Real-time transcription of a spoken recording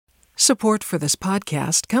Support for this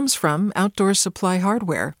podcast comes from Outdoor Supply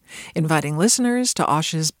Hardware, inviting listeners to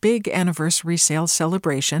Osh's big anniversary sale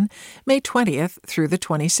celebration, May 20th through the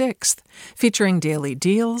 26th, featuring daily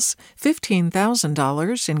deals,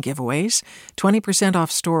 $15,000 in giveaways, 20% off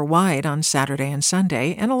store-wide on Saturday and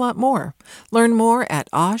Sunday, and a lot more. Learn more at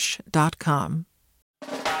osh.com.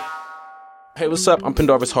 Hey, what's up? I'm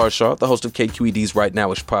Pendarvis Harshaw, the host of KQED's Right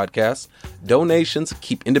Nowish podcast. Donations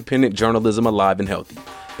keep independent journalism alive and healthy.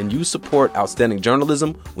 And you support outstanding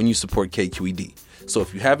journalism when you support KQED. So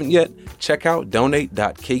if you haven't yet, check out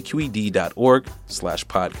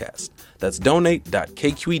donate.kqed.org/podcast. That's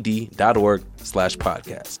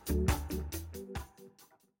donate.kqed.org/podcast.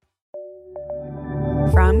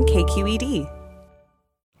 From KQED.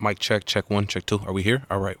 Mic check, check 1, check 2. Are we here?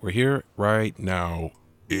 All right, we're here right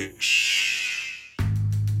now-ish.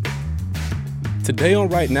 Today on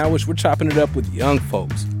Right Nowish, we're chopping it up with young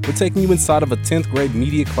folks. We're taking you inside of a 10th grade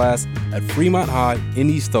media class at Fremont High in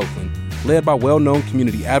East Oakland, led by well-known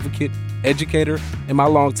community advocate, educator, and my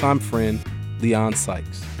longtime friend, Leon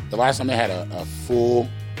Sykes. The last time they had a full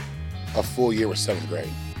year was 7th grade.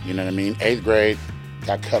 You know what I mean? 8th grade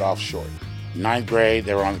got cut off short. 9th grade,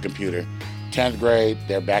 they were on the computer. 10th grade,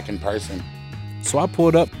 they're back in person. So I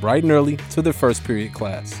pulled up bright and early to the first period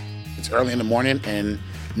class. It's early in the morning, and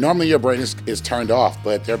normally your brain is turned off,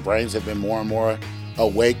 but their brains have been more and more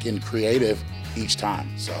awake and creative each time.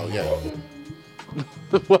 So, yeah.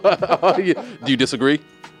 Do you disagree?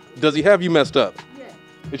 Does he have you messed up? Yeah.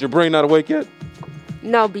 Is your brain not awake yet?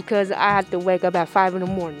 No, because I had to wake up at 5 in the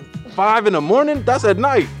morning. 5 in the morning? That's at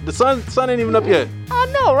night. The sun ain't even up yet. I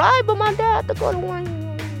know, right? But my dad had to go to work.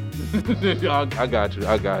 I got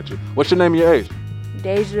you. What's your name and your age?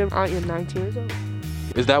 Deja, I am 19 years old.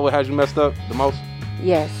 Is that what has you messed up the most?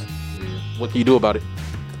 Yes. What can you do about it?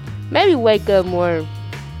 Maybe wake up more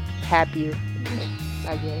happier,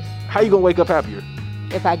 I guess. How you gonna wake up happier?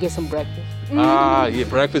 If I get some breakfast. Yeah,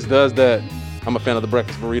 breakfast does that. I'm a fan of the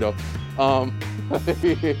breakfast burrito.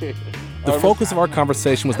 The focus of our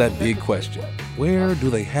conversation was that big question. Where do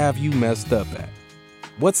they have you messed up at?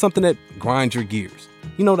 What's something that grinds your gears?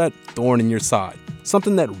 You know, that thorn in your side.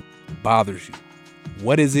 Something that bothers you.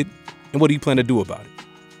 What is it, and what do you plan to do about it?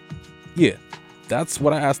 Yeah, that's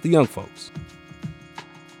what I asked the young folks.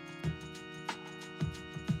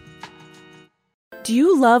 Do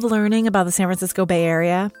you love learning about the San Francisco Bay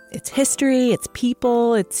Area? Its history, its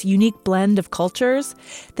people, its unique blend of cultures?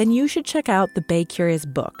 Then you should check out the Bay Curious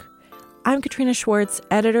book. I'm Katrina Schwartz,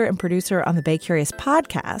 editor and producer on the Bay Curious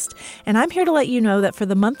podcast, and I'm here to let you know that for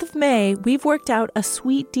the month of May, we've worked out a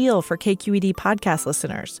sweet deal for KQED podcast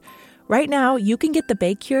listeners. Right now, you can get the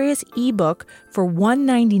Bay Curious ebook for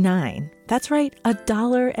 $1.99. That's right,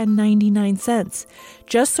 $1.99.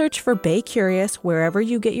 Just search for Bay Curious wherever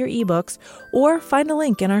you get your ebooks or find a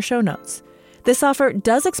link in our show notes. This offer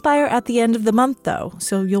does expire at the end of the month, though,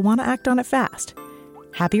 so you'll want to act on it fast.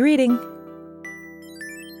 Happy reading!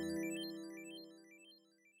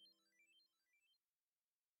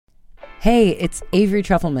 Hey, it's Avery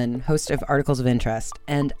Trufelman, host of Articles of Interest,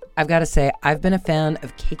 and I've got to say, I've been a fan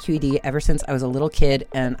of KQED ever since I was a little kid,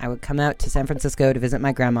 and I would come out to San Francisco to visit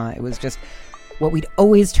my grandma. It was just what we'd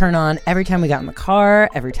always turn on every time we got in the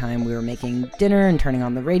car, every time we were making dinner and turning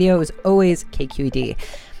on the radio. It was always KQED.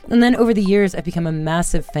 And then over the years, I've become a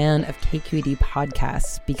massive fan of KQED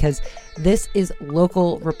podcasts because this is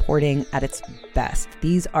local reporting at its best.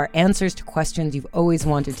 These are answers to questions you've always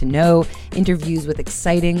wanted to know, interviews with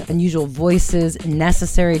exciting, unusual voices,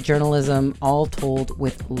 necessary journalism, all told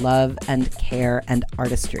with love and care and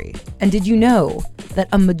artistry. And did you know that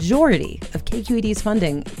a majority of KQED's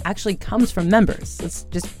funding actually comes from members? It's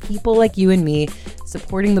just people like you and me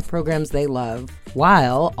supporting the programs they love,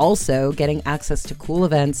 while also getting access to cool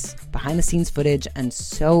events, behind-the-scenes footage, and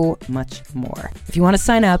so much more. If you want to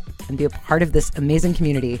sign up and be a part of this amazing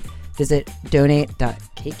community, visit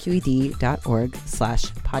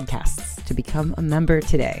donate.kqed.org/podcasts to become a member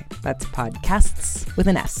today. That's podcasts with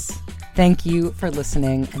an S. Thank you for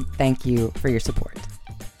listening, and thank you for your support.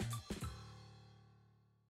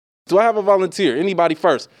 Do I have a volunteer? Anybody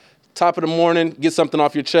first? Top of the morning, get something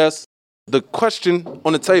off your chest. The question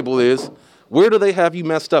on the table is, where do they have you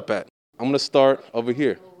messed up at? I'm going to start over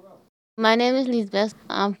here. My name is Lisbeth.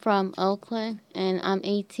 I'm from Oakland, and I'm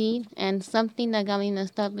 18. And something that got me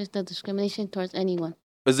messed up is the discrimination towards anyone.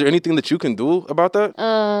 Is there anything that you can do about that?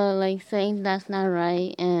 Like saying that's not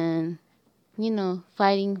right and,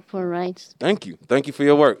 fighting for rights. Thank you. Thank you for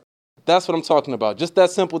your work. That's what I'm talking about. Just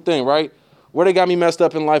that simple thing, right? Where they got me messed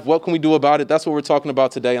up in life, what can we do about it? That's what we're talking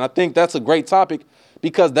about today. And I think that's a great topic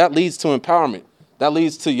because that leads to empowerment. That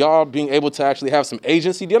leads to y'all being able to actually have some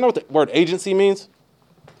agency. Do you know what the word agency means?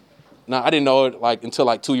 Now, I didn't know it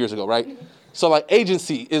until 2 years ago, right? So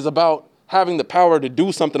agency is about having the power to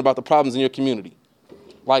do something about the problems in your community.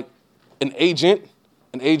 Like an agent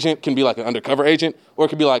can be like an undercover agent, or it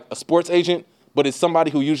could be like a sports agent, but it's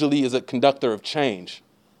somebody who usually is a conductor of change.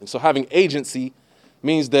 And so having agency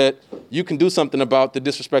means that you can do something about the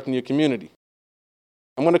disrespect in your community.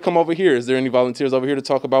 I'm going to come over here. Is there any volunteers over here to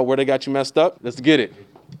talk about where they got you messed up? Let's get it.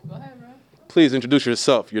 Go ahead, bro. Please introduce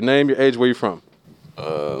yourself. Your name, your age, where you from?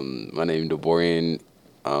 My name is Deborian.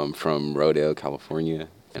 I'm from Rodale, California,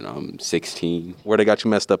 and I'm 16. Where they got you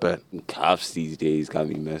messed up at? Cops these days got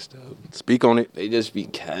me messed up. Speak on it. They just be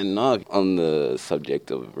catting up on the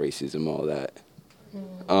subject of racism, all that.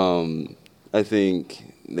 I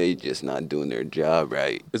think they just not doing their job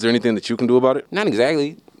right. Is there anything that you can do about it? Not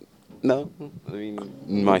exactly. No. I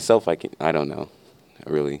mean, myself, I don't know,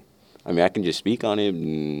 really. I mean, I can just speak on it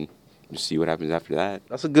and just see what happens after that.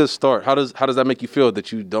 That's a good start. How does that make you feel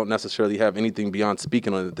that you don't necessarily have anything beyond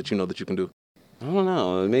speaking on it that you know that you can do? I don't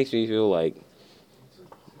know. It makes me feel like,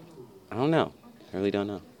 I don't know. I really don't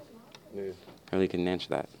know. Yeah. I really couldn't answer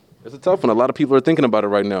that. It's a tough one. A lot of people are thinking about it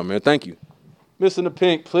right now, man. Thank you. Miss in the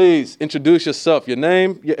pink, please introduce yourself. Your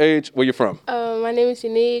name, your age, where you're from. My name is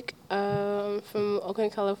Unique. From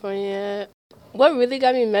Oakland, California. What really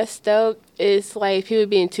got me messed up is people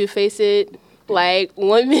being two-faced. Like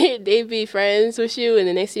 1 minute they be friends with you, and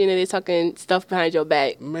the next thing you know they're talking stuff behind your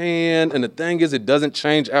back. Man, and the thing is, it doesn't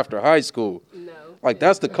change after high school. No.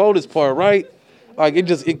 That's the coldest part, right?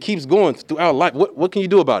 It keeps going throughout life. What can you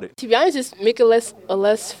do about it? To be honest, just make a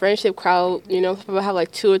less friendship crowd. Probably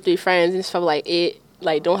have 2 or 3 friends, and it's probably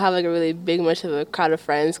it. Don't have a really big much of a crowd of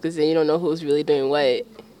friends, because then you don't know who's really doing what.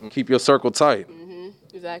 Keep your circle tight.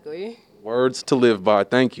 Exactly. Words to live by.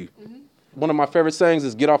 Thank you. One of my favorite sayings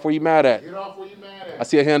is "Get off where you mad at." Get off where you mad at. I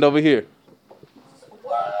see a hand over here.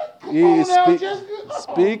 What? Yeah,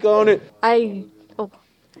 speak on it.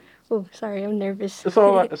 Sorry, I'm nervous. It's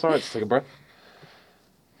all right. It's all right. Just take a breath.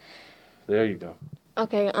 There you go.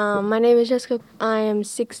 Okay, my name is Jessica. I am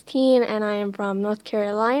 16 and I am from North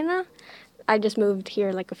Carolina. I just moved here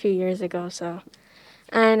a few years ago, so.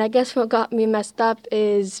 And I guess what got me messed up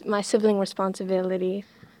is my sibling responsibility.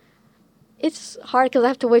 It's hard because I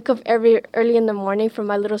have to wake up early in the morning for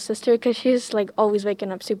my little sister because she's always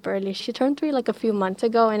waking up super early. She turned 3 a few months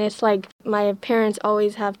ago, and it's my parents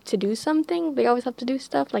always have to do something. They always have to do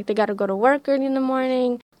stuff. They got to go to work early in the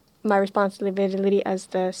morning. My responsibility as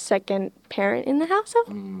the second parent in the household.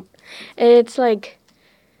 And it's I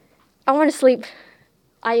want to sleep.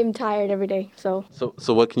 I am tired every day, so.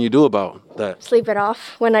 So what can you do about that? Sleep it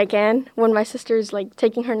off when I can. When my sister's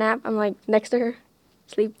taking her nap, I'm next to her.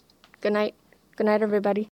 Sleep. Good night. Good night,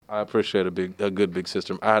 everybody. I appreciate a good big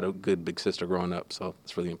sister. I had a good big sister growing up, so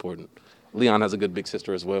it's really important. Leon has a good big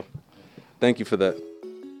sister as well. Thank you for that.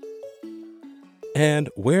 And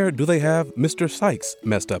where do they have Mr. Sykes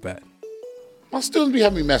messed up at? My students be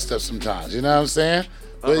having me messed up sometimes, you know what I'm saying?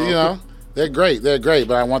 But, they're great,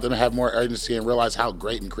 but I want them to have more urgency and realize how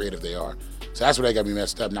great and creative they are. So that's where they got me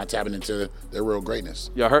messed up, not tapping into their real greatness.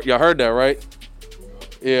 Y'all heard that, right?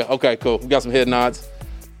 Yeah, okay, cool. We got some head nods.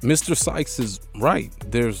 Mr. Sykes is right.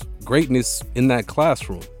 There's greatness in that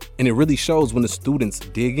classroom, and it really shows when the students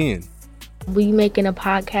dig in. We making a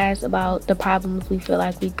podcast about the problems we feel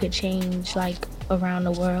like we could change, around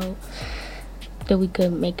the world, that we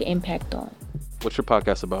could make an impact on. What's your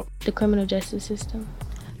podcast about? The criminal justice system.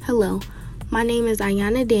 Hello, my name is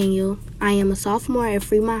Ayana Daniel. I am a sophomore at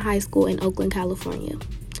Fremont High School in Oakland, California.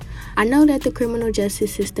 I know that the criminal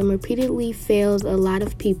justice system repeatedly fails a lot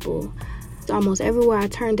of people. Almost everywhere I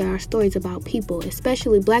turn, there are stories about people,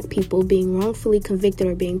 especially Black people, being wrongfully convicted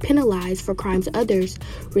or being penalized for crimes others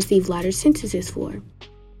receive lighter sentences for.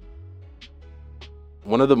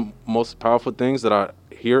 One of the most powerful things that I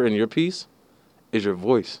hear in your piece is your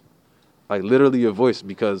voice. Literally your voice,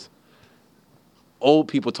 because old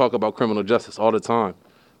people talk about criminal justice all the time.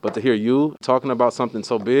 But to hear you talking about something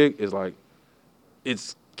so big is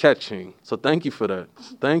it's catching. So thank you for that.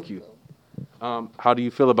 Thank you. How do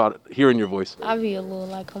you feel about hearing your voice? I be a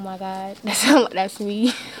little oh my God, that's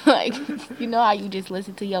me. You know how you just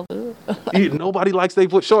listen to your Nobody likes their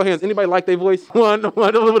voice. Show of hands. Anybody like their voice? One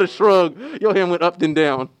with a shrug. Your hand went up and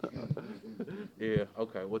down. Yeah,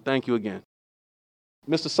 okay. Well, thank you again.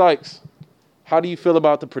 Mr. Sykes, how do you feel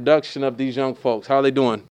about the production of these young folks? How are they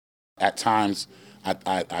doing? At times,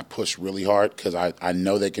 I push really hard because I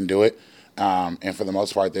know they can do it. And for the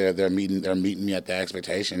most part, they're meeting me at the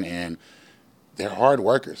expectation, and they're hard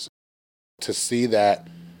workers. To see that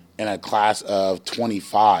in a class of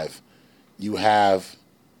 25, you have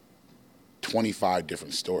 25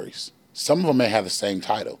 different stories. Some of them may have the same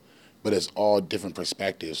title, but it's all different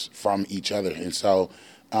perspectives from each other. And so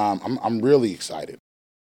I'm really excited.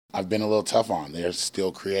 I've been a little tough on. They're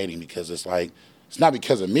still creating because it's like, it's not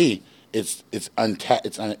because of me. It's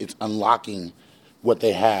unlocking what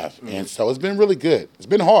they have. And so it's been really good. It's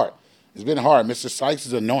been hard. Mr. Sykes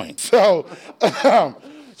is annoying. So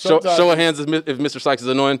show of hands if Mr. Sykes is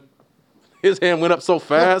annoying. His hand went up so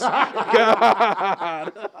fast.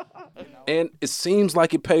 God. And it seems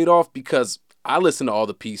like it paid off because I listened to all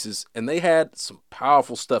the pieces and they had some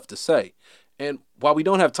powerful stuff to say. And while we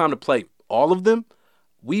don't have time to play all of them,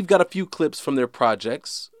 we've got a few clips from their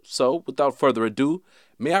projects. So without further ado,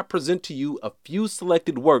 may I present to you a few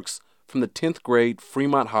selected works from the 10th grade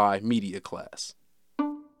Fremont High media class.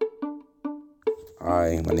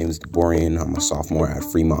 Hi, my name is Deborian. I'm a sophomore at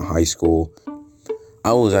Fremont High School.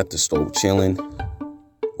 I was at the stove chilling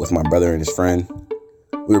with my brother and his friend.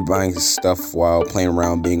 We were buying stuff while playing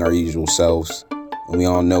around, being our usual selves. And we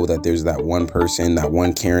all know that there's that one person, that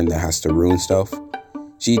one Karen that has to ruin stuff.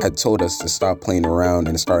 She had told us to stop playing around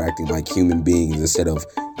and start acting like human beings instead of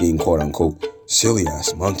being quote-unquote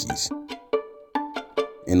silly-ass monkeys.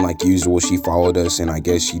 And like usual, she followed us, and I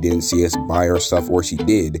guess she didn't see us buy our stuff, or she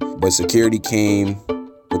did. But security came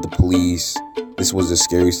with the police. This was the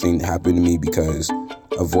scariest thing that happened to me because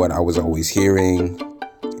of what I was always hearing,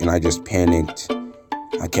 and I just panicked.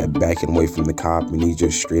 I kept backing away from the cop, and he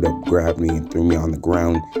just straight up grabbed me and threw me on the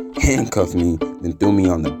ground, handcuffed me, then threw me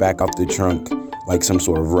on the back of the trunk like some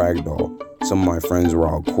sort of rag doll. Some of my friends were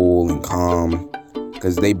all cool and calm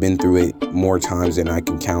because they've been through it more times than I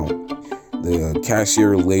can count. The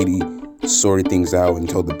cashier lady sorted things out and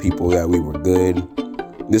told the people that we were good.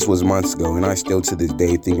 This was months ago, and I still to this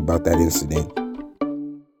day think about that incident.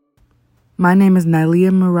 My name is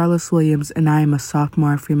Nylia Morales-Williams, and I am a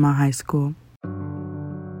sophomore at Fremont High School.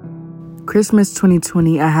 Christmas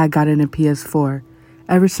 2020, I had gotten a PS4.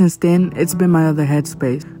 Ever since then, it's been my other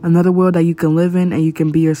headspace, another world that you can live in and you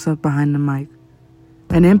can be yourself behind the mic.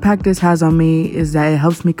 An impact this has on me is that it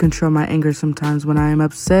helps me control my anger sometimes when I am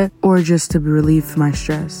upset or just to relieve my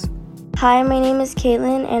stress. Hi, my name is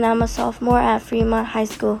Caitlin, and I'm a sophomore at Fremont High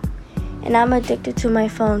School, and I'm addicted to my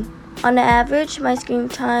phone. On the average, my screen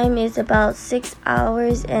time is about 6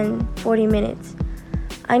 hours and 40 minutes.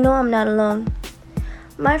 I know I'm not alone.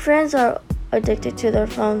 My friends are addicted to their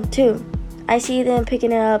phone too. I see them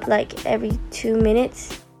picking it up like every 2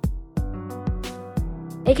 minutes.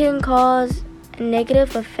 It can cause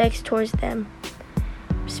negative effects towards them,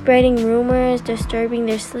 spreading rumors, disturbing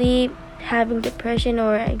their sleep, having depression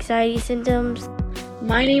or anxiety symptoms.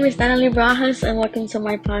 My name is Natalie Barajas, and welcome to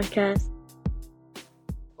my podcast.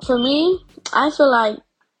 For me, I feel like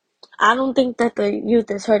I don't think that the youth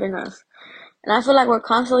is hurting us. And I feel like we're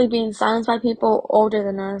constantly being silenced by people older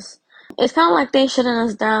than us. It's kind of like they shutting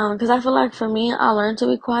us down, because I feel like for me, I learned to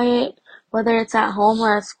be quiet, whether it's at home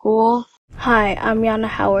or at school. Hi, I'm Yana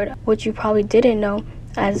Howard. What you probably didn't know,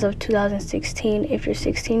 as of 2016, if you're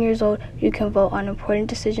 16 years old, you can vote on important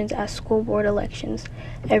decisions at school board elections.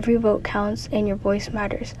 Every vote counts and your voice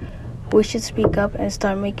matters. We should speak up and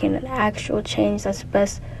start making an actual change that's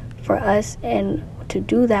best for us, and to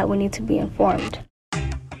do that, we need to be informed.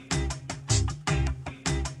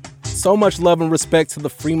 So much love and respect to the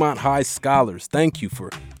Fremont High Scholars. Thank you for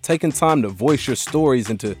taking time to voice your stories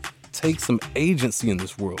and to take some agency in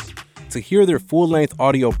this world. To hear their full-length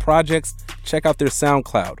audio projects, check out their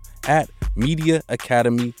SoundCloud at Media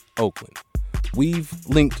Academy Oakland. We've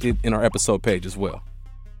linked it in our episode page as well.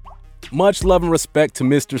 Much love and respect to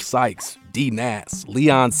Mr. Sykes, D. Nass,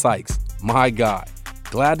 Leon Sykes, my guy.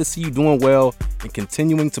 Glad to see you doing well and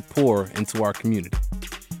continuing to pour into our community.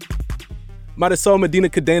 Marisol Medina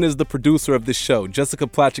Cadena is the producer of this show. Jessica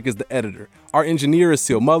Platchik is the editor. Our engineer is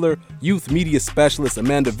Seal Muller. Youth media specialist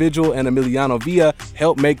Amanda Vigil and Emiliano Villa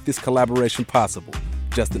help make this collaboration possible.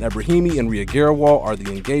 Justin Ebrahimi and Ria Garawal are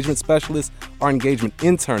the engagement specialists. Our engagement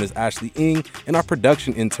intern is Ashley Ng, and our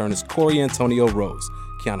production intern is Corey Antonio Rose.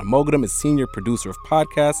 Kiana Mogadam is senior producer of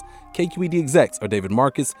podcasts. KQED execs are David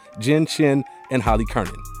Marcus, Jen Chin, and Holly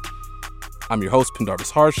Kernan. I'm your host,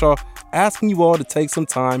 Pendarvis Harshaw, asking you all to take some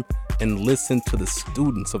time and listen to the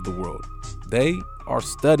students of the world. They are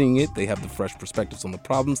studying it. They have the fresh perspectives on the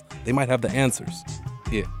problems. They might have the answers.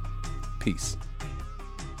 Yeah. Peace.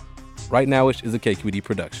 Right Nowish is a KQED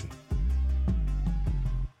production.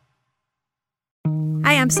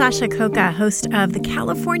 Hi, I'm Sasha Coca, host of the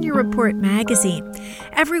California Report magazine.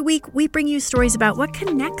 Every week, we bring you stories about what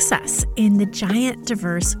connects us in the giant,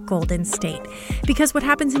 diverse Golden State. Because what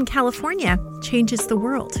happens in California changes the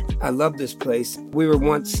world. I love this place. We were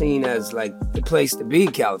once seen as like the place to be,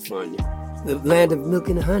 California. the land of milk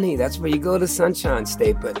and honey. That's where you go to Sunshine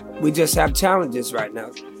State, but we just have challenges right now.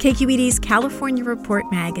 KQED's California Report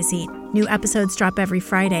magazine. New episodes drop every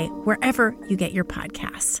Friday, wherever you get your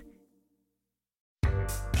podcasts.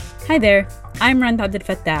 Hi there, I'm Randa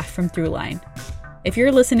Abdelfattah from Throughline. If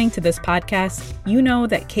you're listening to this podcast, you know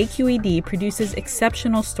that KQED produces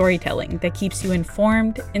exceptional storytelling that keeps you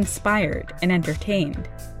informed, inspired, and entertained.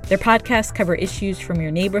 Their podcasts cover issues from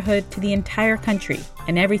your neighborhood to the entire country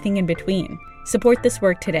and everything in between. Support this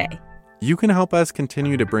work today. You can help us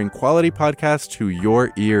continue to bring quality podcasts to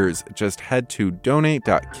your ears. Just head to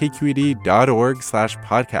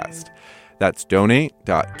donate.kqed.org/podcast. That's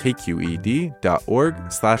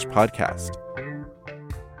donate.kqed.org/podcast.